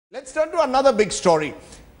Let's turn to another big story.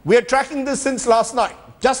 We are tracking this since last night.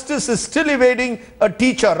 Justice is still evading a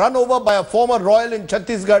teacher run over by a former royal in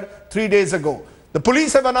Chhattisgarh 3 days ago. The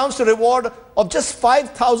police have announced a reward of just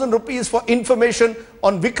 5,000 rupees for information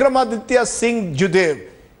on Vikramaditya Singh Judev.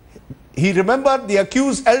 He remembered the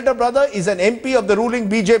accused elder brother is an MP of the ruling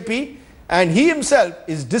BJP and he himself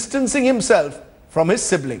is distancing himself from his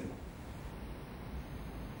sibling.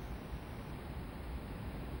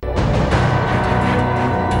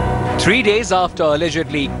 Three days after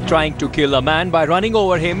allegedly trying to kill a man by running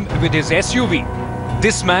over him with his SUV,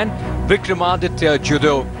 this man, Vikramaditya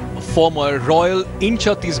Judev, a former royal in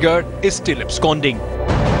Chhattisgarh, is still absconding.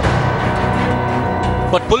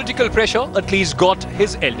 But political pressure at least got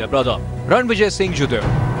his elder brother, Rajdeep Singh Judev,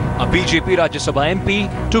 a BJP Rajya Sabha MP,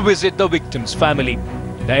 to visit the victim's family.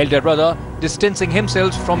 The elder brother distancing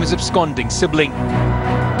himself from his absconding sibling.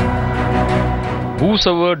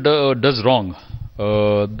 Whosoever does wrong,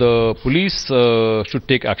 the police should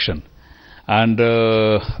take action, and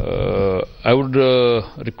I would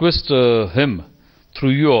request him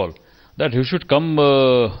through you all that he should come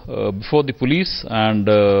before the police and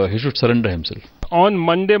he should surrender himself. On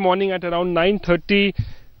Monday morning at around 9:30,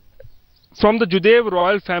 from the Judev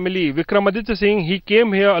royal family, Vikramaditya Singh, he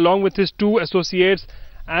came here along with his two associates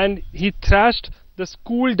and he thrashed the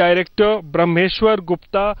school director Brahmeshwar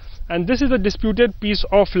Gupta, and this is a disputed piece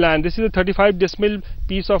of land. This is a 35 decimal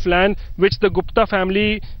piece of land which the Gupta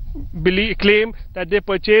family claim that they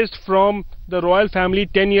purchased from the royal family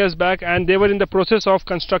 10 years back, and they were in the process of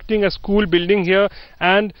constructing a school building here,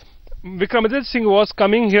 and Vikramaditya Singh was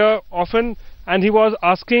coming here often and he was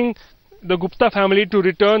asking the Gupta family to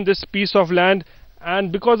return this piece of land,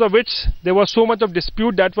 and because of which there was so much of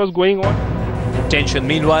dispute that was going on. Tension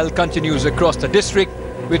meanwhile continues across the district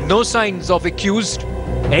with no signs of accused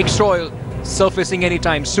ex-royal surfacing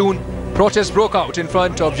anytime soon. Protests broke out in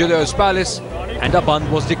front of Judev's palace and a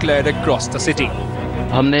ban was declared across the city.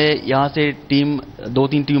 हमने यहाँ से दो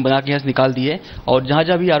तीन team बना के यहाँ से निकाल दी है और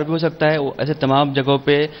जहाँ भी आरोपी हो सकता है ऐसे तमाम जगहों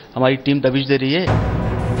पे हमारी टीम दबिश दे रही है.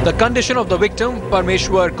 The condition of the victim,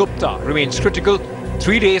 Brahmeshwar Gupta, remains critical.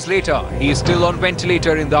 3 days later, he is still on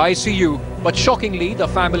ventilator in the ICU, but shockingly, the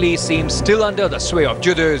family seems still under the sway of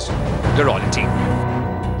Judev's royalty.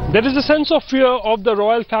 There is a sense of fear of the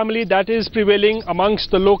royal family that is prevailing amongst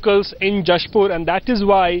the locals in Jashpur, and that is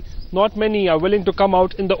why not many are willing to come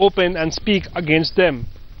out in the open and speak against them.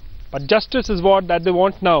 But justice is what that they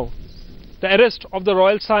want now. The arrest of the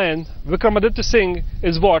royal scion, Vikramaditya Singh,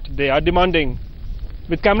 is what they are demanding.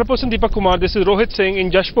 With camera person Deepak Kumar, this is Rohit Singh in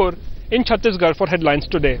Jashpur, in Chhattisgarh for Headlines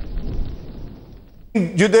Today.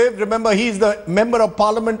 Judev, remember, he is the member of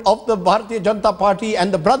parliament of the Bharatiya Janata Party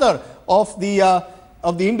and the brother of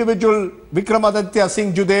the individual Vikramaditya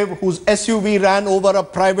Singh Judev, whose SUV ran over a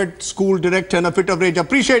private school director in a fit of rage.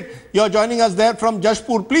 Appreciate your joining us there from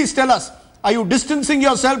Jashpur. Please tell us, are you distancing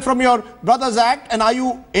yourself from your brother's act, and are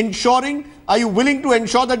you willing to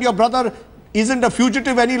ensure that your brother isn't a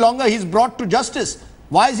fugitive any longer? He's brought to justice.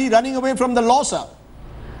 Why is he running away from the law, sir?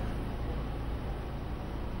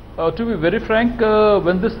 To be very frank,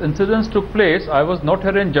 when this incident took place, I was not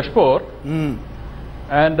here in Jashpur.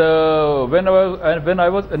 And when I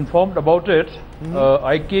was informed about it,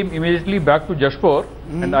 I came immediately back to Jashpur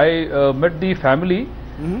and I met the family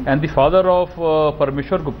and the father of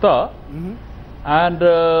Brahmeshwar Gupta. And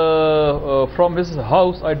from his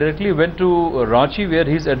house, I directly went to Ranchi, where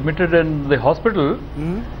he is admitted in the hospital.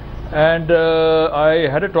 And I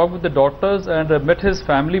had a talk with the doctors and met his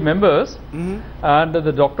family members. And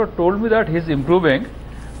the doctor told me that he is improving.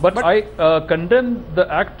 But I condemn the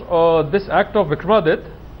this act of Vikramaditya.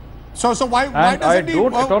 So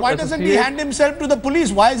why doesn't he hand himself to the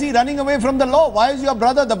police? Why is he running away from the law? Why is your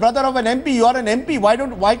brother, the brother of an MP, you are an MP,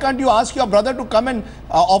 why can't you ask your brother to come and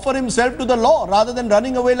offer himself to the law rather than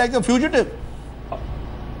running away like a fugitive?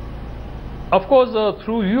 Of course,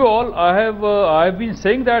 through you all, I have been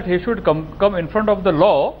saying that he should come in front of the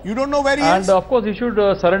law. You don't know where he is? And of course he should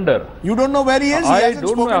surrender. You don't know where he is? He hasn't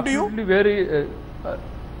spoken to you?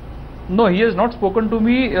 No, he has not spoken to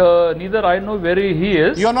me, neither I know where he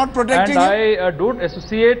is. You are not protecting him? And I don't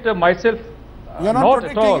associate myself, not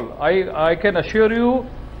at all. I can assure you,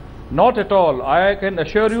 not at all. I can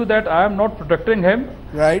assure you that I am not protecting him.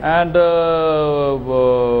 Right. And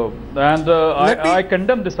I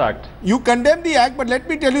condemn this act. You condemn the act, but let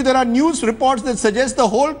me tell you, there are news reports that suggest the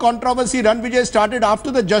whole controversy, Ranvijay, started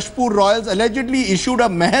after the Jashpur royals allegedly issued a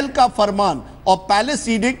Mahal Ka Farman, or palace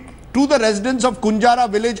edict, to the residents of Kunjara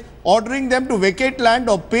village, ordering them to vacate land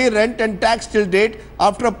or pay rent and tax till date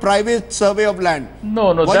after a private survey of land.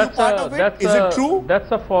 No, Were you part of it? Is it true?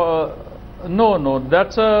 No,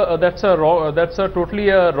 that's a totally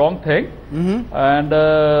a wrong thing, and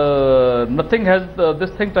nothing has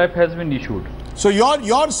this thing type has been issued. So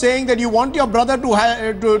you're saying that you want your brother to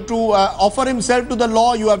offer himself to the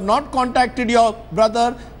law. You have not contacted your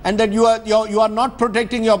brother, and that you are not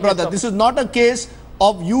protecting your brother. Yes, this is not a case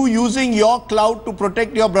of you using your clout to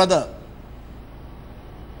protect your brother.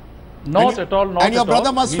 Not at all. Not and your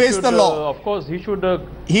brother must face the law. Of course, he should.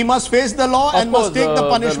 He must face the law and must take the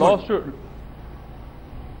punishment. The law should,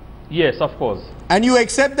 yes, of course. And you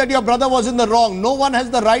accept that your brother was in the wrong. No one has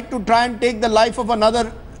the right to try and take the life of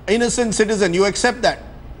another innocent citizen. You accept that?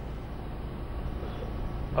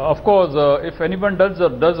 Of course, if anyone does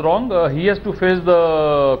wrong, he has to face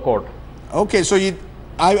the court. Okay, so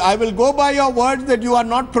I will go by your words that you are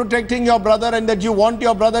not protecting your brother and that you want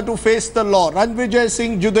your brother to face the law. Rajdeep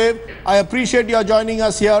Singh Judev, I appreciate your joining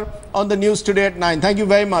us here on the news today at 9. Thank you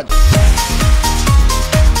very much.